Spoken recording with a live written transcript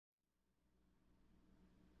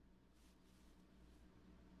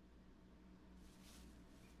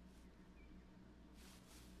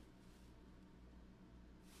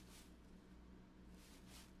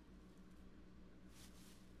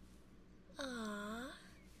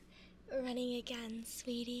running again,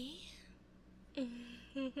 sweetie.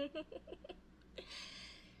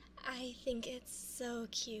 I think it's so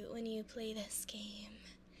cute when you play this game,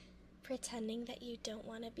 pretending that you don't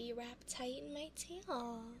want to be wrapped tight in my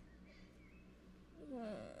tail.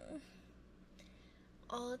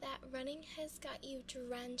 All that running has got you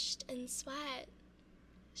drenched in sweat.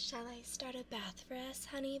 Shall I start a bath for us,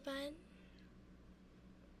 honey bun?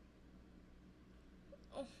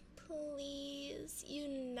 Oh, please, you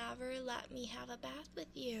never let me have a bath with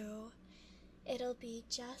you. It'll be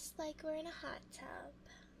just like we're in a hot tub.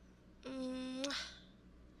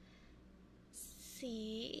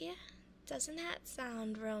 See? Doesn't that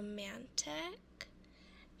sound romantic?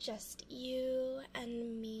 Just you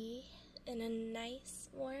and me in a nice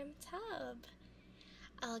warm tub.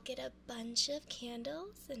 I'll get a bunch of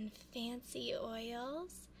candles and fancy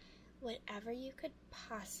oils, whatever you could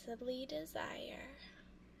possibly desire.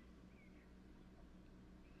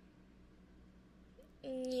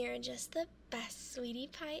 You're just the best sweetie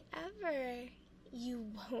pie ever. You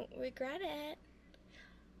won't regret it.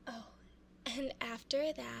 Oh, and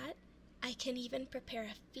after that, I can even prepare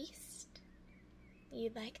a feast.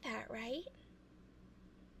 You'd like that, right?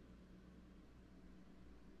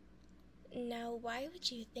 Now, why would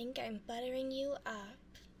you think I'm buttering you up?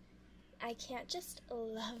 I can't just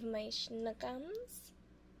love my schnookums.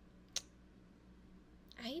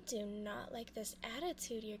 I do not like this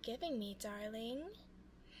attitude you're giving me, darling.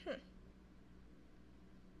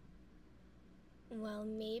 Well,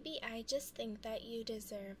 maybe I just think that you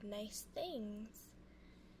deserve nice things.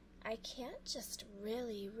 I can't just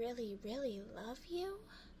really, really, really love you.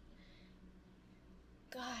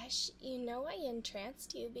 Gosh, you know I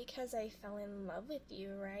entranced you because I fell in love with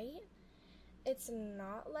you, right? It's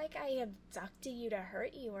not like I abducted you to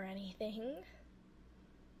hurt you or anything.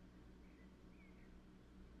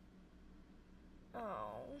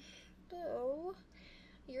 Oh, boo.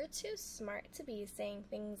 You're too smart to be saying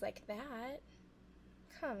things like that.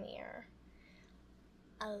 Come here.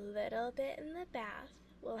 A little bit in the bath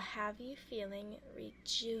will have you feeling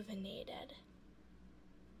rejuvenated.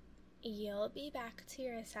 You'll be back to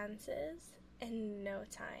your senses in no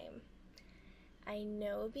time. I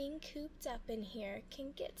know being cooped up in here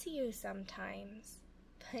can get to you sometimes,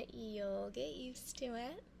 but you'll get used to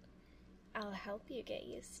it. I'll help you get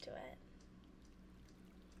used to it.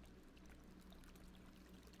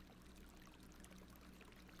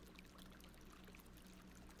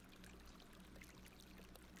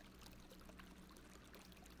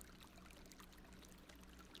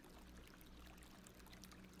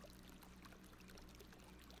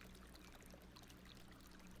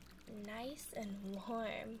 Nice and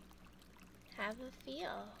warm. Have a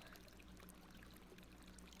feel.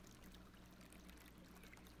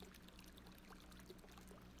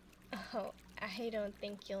 Oh, I don't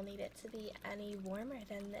think you'll need it to be any warmer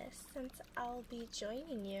than this since I'll be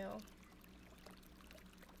joining you.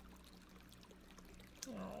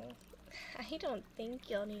 Oh, I don't think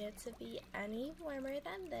you'll need it to be any warmer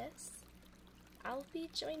than this. I'll be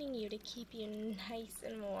joining you to keep you nice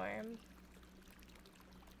and warm.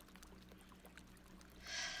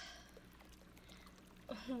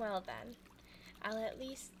 Well then, I'll at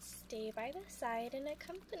least stay by the side and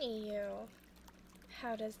accompany you.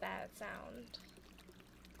 How does that sound?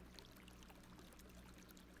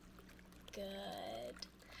 Good.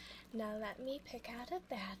 Now let me pick out a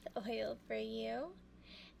bath oil for you.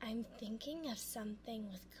 I'm thinking of something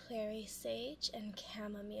with clary sage and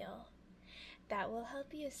chamomile. That will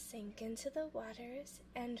help you sink into the waters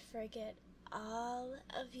and forget all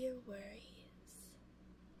of your worries.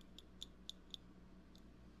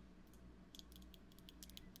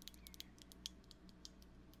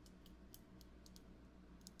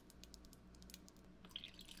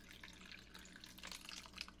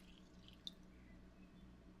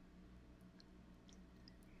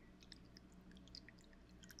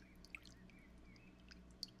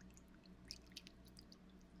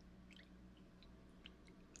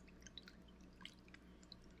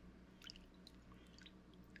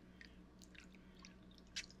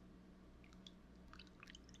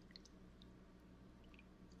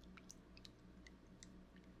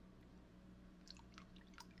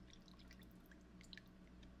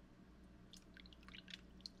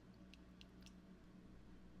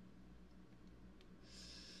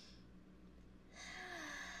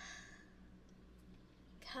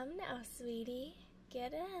 Come now, sweetie.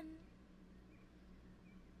 Get in.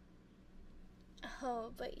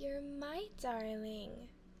 Oh, but you're my darling.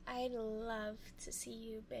 I'd love to see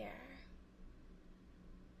you bare.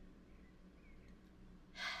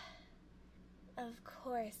 Of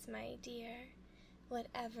course, my dear.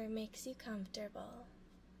 Whatever makes you comfortable.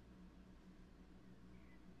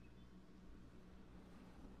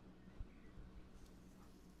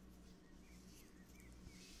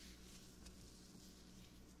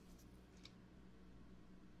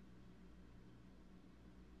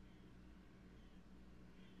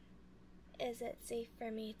 Is it safe for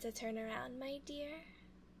me to turn around, my dear?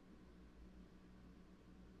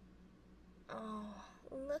 Oh,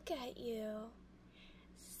 look at you,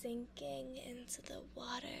 sinking into the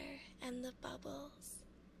water and the bubbles.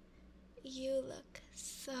 You look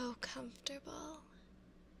so comfortable.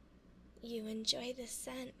 You enjoy the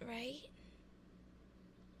scent, right?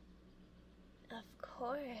 Of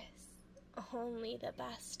course, only the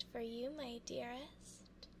best for you, my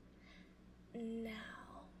dearest. Now,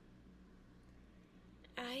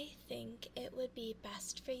 I think it would be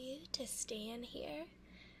best for you to stay in here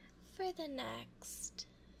for the next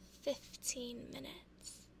 15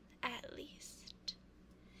 minutes, at least.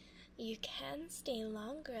 You can stay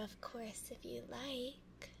longer, of course, if you like.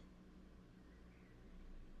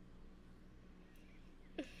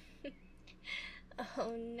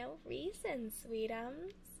 Oh, no reason,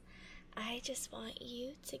 sweetums. I just want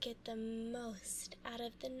you to get the most out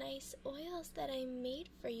of the nice oils that I made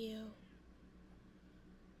for you.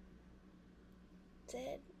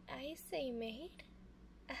 Did I say made?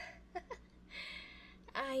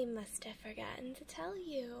 I must have forgotten to tell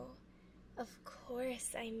you. Of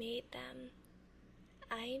course I made them.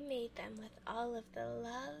 I made them with all of the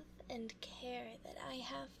love and care that I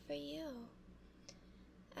have for you.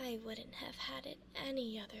 I wouldn't have had it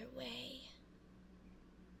any other way.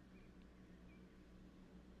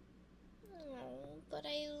 Oh, but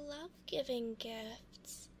I love giving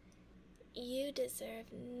gifts. You deserve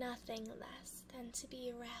nothing less than to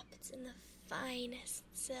be wrapped in the finest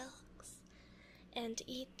silks and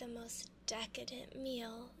eat the most decadent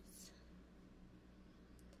meals.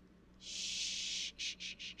 Shh, shh,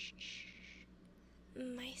 shh, shh, shh.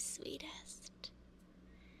 My sweetest.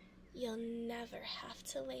 You'll never have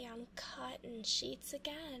to lay on cotton sheets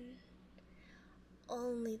again.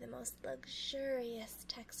 Only the most luxurious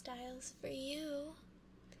textiles for you.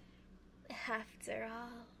 After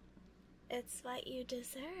all, it's what you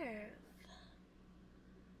deserve.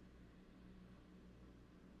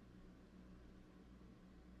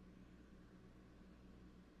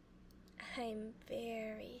 I'm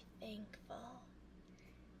very thankful.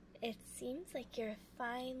 It seems like you're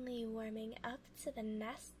finally warming up to the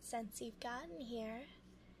nest since you've gotten here.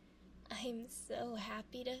 I'm so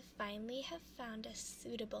happy to finally have found a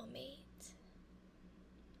suitable mate.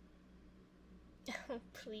 Oh,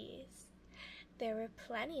 please. There were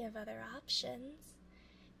plenty of other options.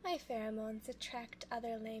 My pheromones attract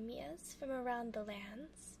other Lamias from around the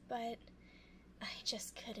lands, but I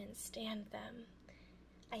just couldn't stand them.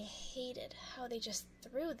 I hated how they just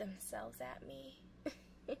threw themselves at me.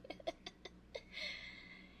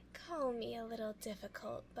 Call me a little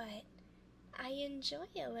difficult, but I enjoy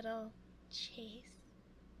a little chase.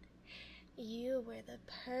 You were the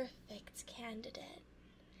perfect candidate,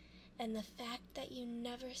 and the fact that you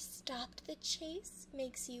never stopped the chase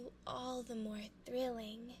makes you all the more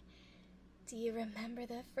thrilling. Do you remember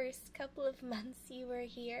the first couple of months you were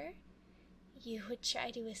here? You would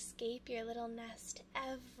try to escape your little nest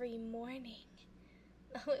every morning.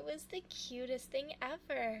 Oh, it was the cutest thing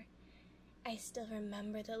ever. I still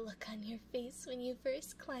remember the look on your face when you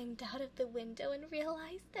first climbed out of the window and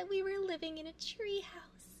realized that we were living in a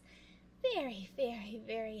treehouse, very, very,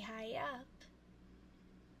 very high up.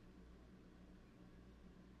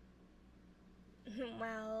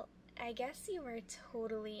 Well, I guess you were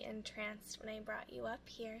totally entranced when I brought you up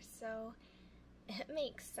here, so it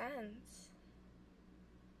makes sense.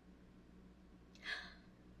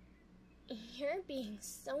 You're being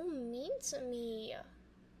so mean to me.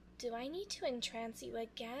 Do I need to entrance you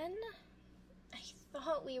again? I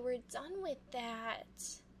thought we were done with that.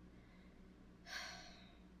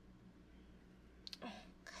 Oh,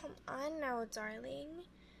 come on now, darling.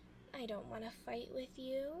 I don't want to fight with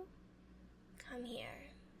you. Come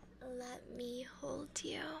here. Let me hold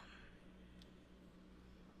you.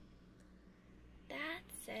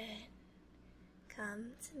 That's it.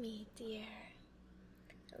 Come to me, dear.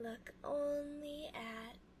 Look only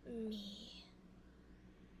at me.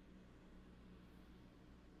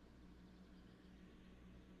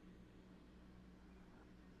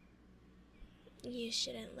 You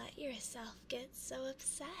shouldn't let yourself get so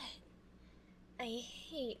upset. I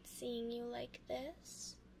hate seeing you like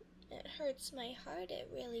this. It hurts my heart, it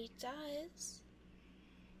really does.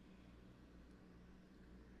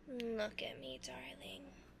 Look at me, darling.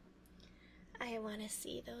 I want to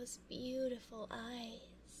see those beautiful eyes.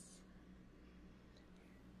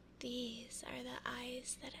 These are the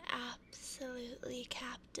eyes that absolutely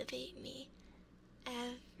captivate me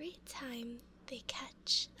every time they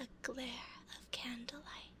catch a glare of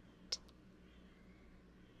candlelight.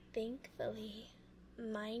 Thankfully,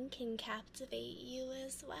 mine can captivate you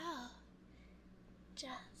as well.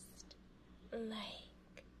 Just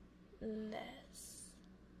like this.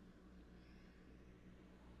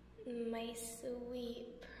 My sweet,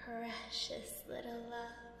 precious little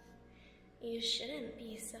love, you shouldn't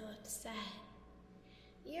be so upset.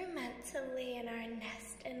 You're meant to lay in our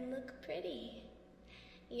nest and look pretty.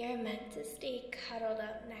 You're meant to stay cuddled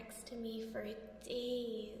up next to me for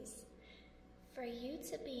days. For you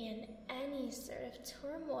to be in any sort of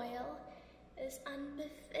turmoil is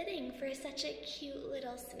unbefitting for such a cute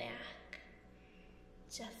little snack.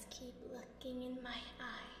 Just keep looking in my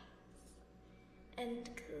eyes and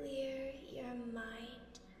clear your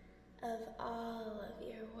mind of all of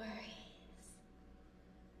your worries.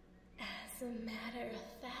 As a matter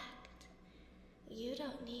of fact, you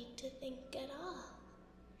don't need to think at all.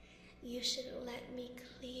 You should let me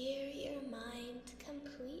clear your mind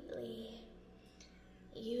completely.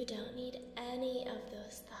 You don't need any of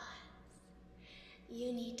those thoughts.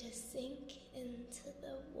 You need to sink into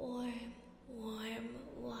the warm, warm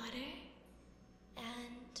water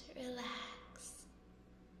and relax.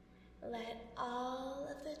 Let all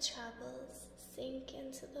of the troubles sink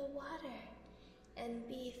into the water and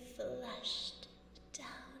be flushed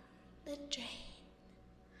down the drain.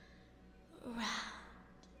 Round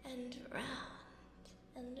and round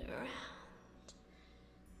and round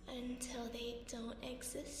until they don't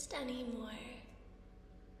exist anymore.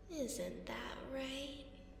 Isn't that right?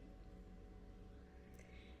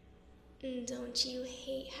 Don't you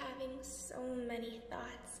hate having so many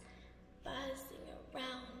thoughts buzzing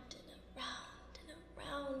around and around and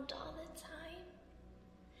around all the time?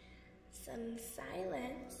 Some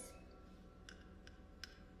silence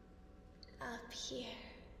up here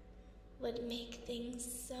would make things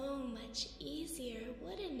so much easier,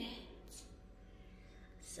 wouldn't it?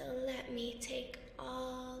 So let me take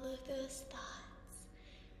all of those thoughts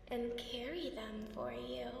and carry them for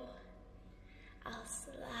you. I'll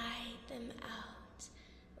slide them out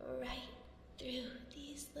right through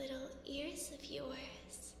these little ears of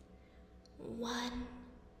yours, one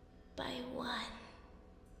by one.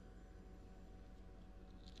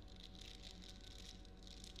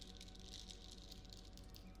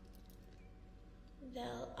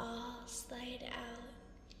 They'll all slide out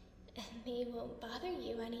and they won't bother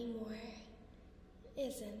you anymore.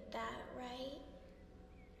 Isn't that right?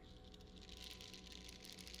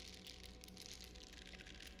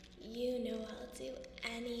 You know I'll do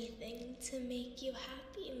anything to make you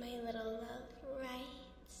happy, my little love, right?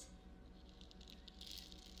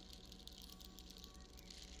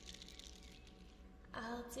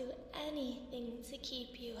 I'll do anything to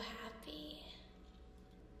keep you happy.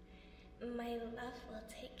 My love will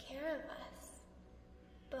take care of us,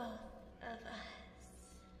 both of us.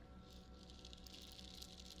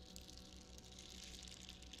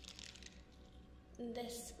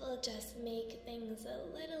 This will just make things a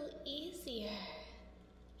little easier.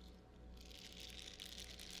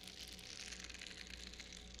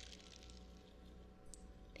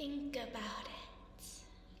 Think about it.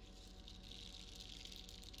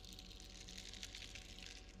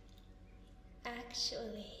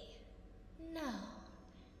 Actually, no,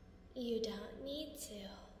 you don't need to.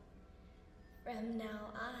 From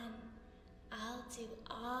now on, I'll do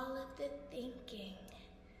all of the thinking.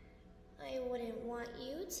 I wouldn't want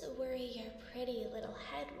you to worry your pretty little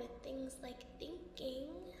head with things like thinking.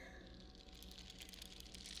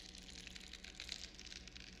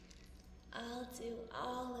 I'll do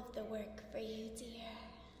all of the work for you, dear.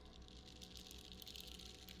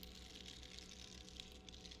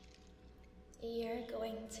 You're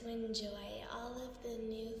going to enjoy all of the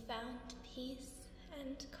newfound peace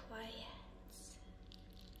and quiet.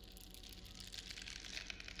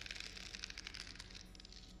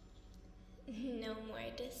 No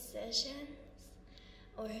more decisions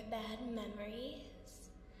or bad memories,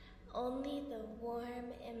 only the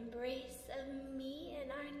warm embrace of me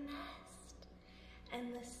in our nest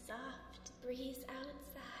and the soft breeze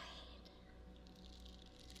outside.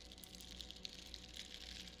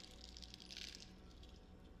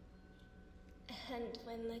 And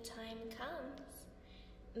when the time comes,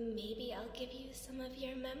 maybe I'll give you some of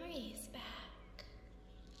your memories back.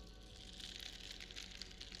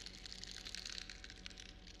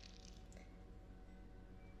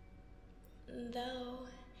 Though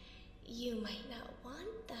you might not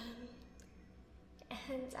want them,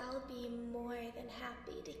 and I'll be more than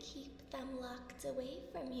happy to keep them locked away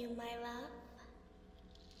from you, my love.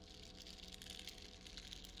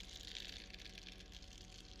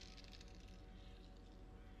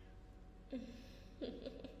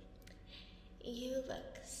 You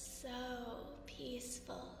look so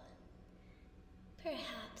peaceful.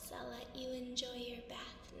 Perhaps I'll let you enjoy your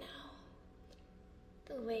bath now.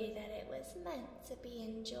 The the way that it was meant to be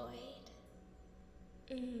enjoyed.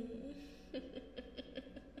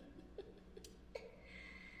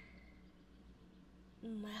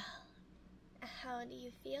 Well, how do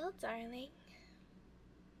you feel, darling?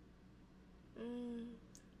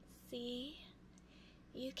 See?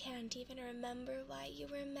 You can't even remember why you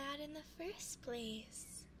were mad in the first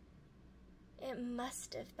place. It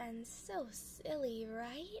must have been so silly,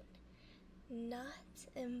 right? Not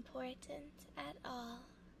important at all.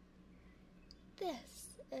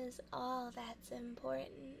 This is all that's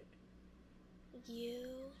important. You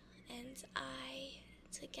and I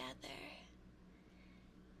together.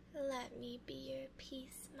 Let me be your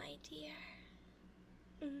peace, my dear.